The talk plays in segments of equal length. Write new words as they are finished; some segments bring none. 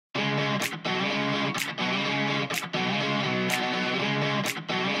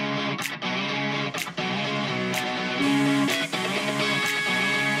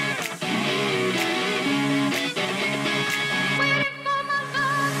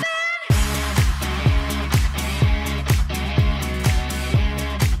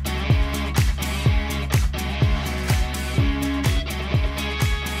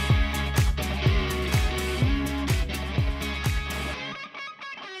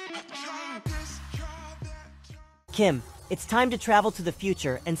Kim, it's time to travel to the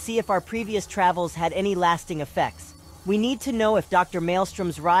future and see if our previous travels had any lasting effects. We need to know if Dr.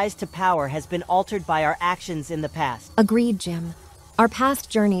 Maelstrom's rise to power has been altered by our actions in the past. Agreed, Jim. Our past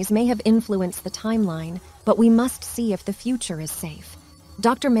journeys may have influenced the timeline, but we must see if the future is safe.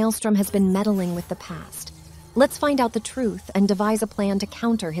 Dr. Maelstrom has been meddling with the past. Let's find out the truth and devise a plan to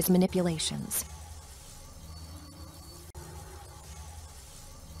counter his manipulations.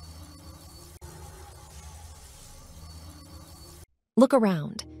 Look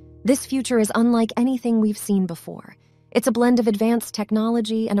around. This future is unlike anything we've seen before. It's a blend of advanced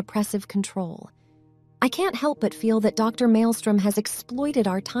technology and oppressive control. I can't help but feel that Dr. Maelstrom has exploited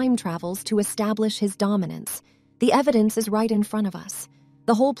our time travels to establish his dominance. The evidence is right in front of us.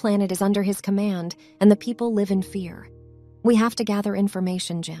 The whole planet is under his command, and the people live in fear. We have to gather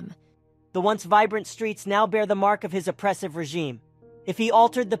information, Jim. The once vibrant streets now bear the mark of his oppressive regime. If he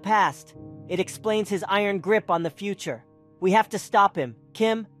altered the past, it explains his iron grip on the future. We have to stop him.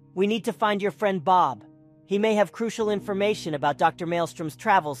 Kim, we need to find your friend Bob. He may have crucial information about Dr. Maelstrom's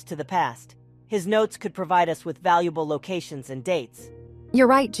travels to the past. His notes could provide us with valuable locations and dates. You're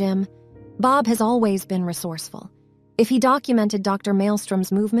right, Jim. Bob has always been resourceful. If he documented Dr.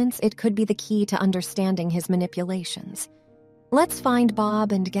 Maelstrom's movements, it could be the key to understanding his manipulations. Let's find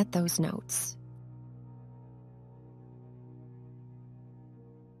Bob and get those notes.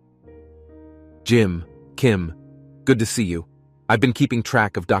 Jim, Kim, good to see you. I've been keeping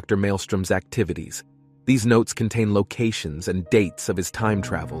track of Dr. Maelstrom's activities. These notes contain locations and dates of his time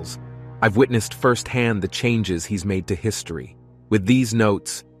travels. I've witnessed firsthand the changes he's made to history. With these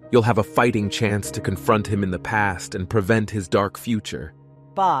notes, you'll have a fighting chance to confront him in the past and prevent his dark future.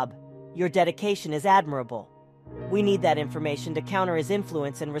 Bob, your dedication is admirable. We need that information to counter his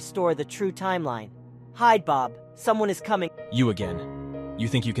influence and restore the true timeline. Hide, Bob. Someone is coming. You again. You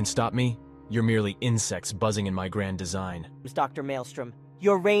think you can stop me? You're merely insects buzzing in my grand design. Dr. Maelstrom,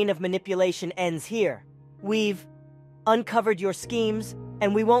 your reign of manipulation ends here. We've uncovered your schemes,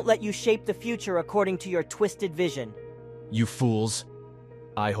 and we won't let you shape the future according to your twisted vision. You fools.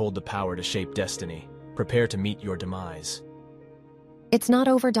 I hold the power to shape destiny. Prepare to meet your demise. It's not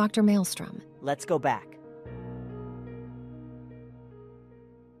over, Dr. Maelstrom. Let's go back.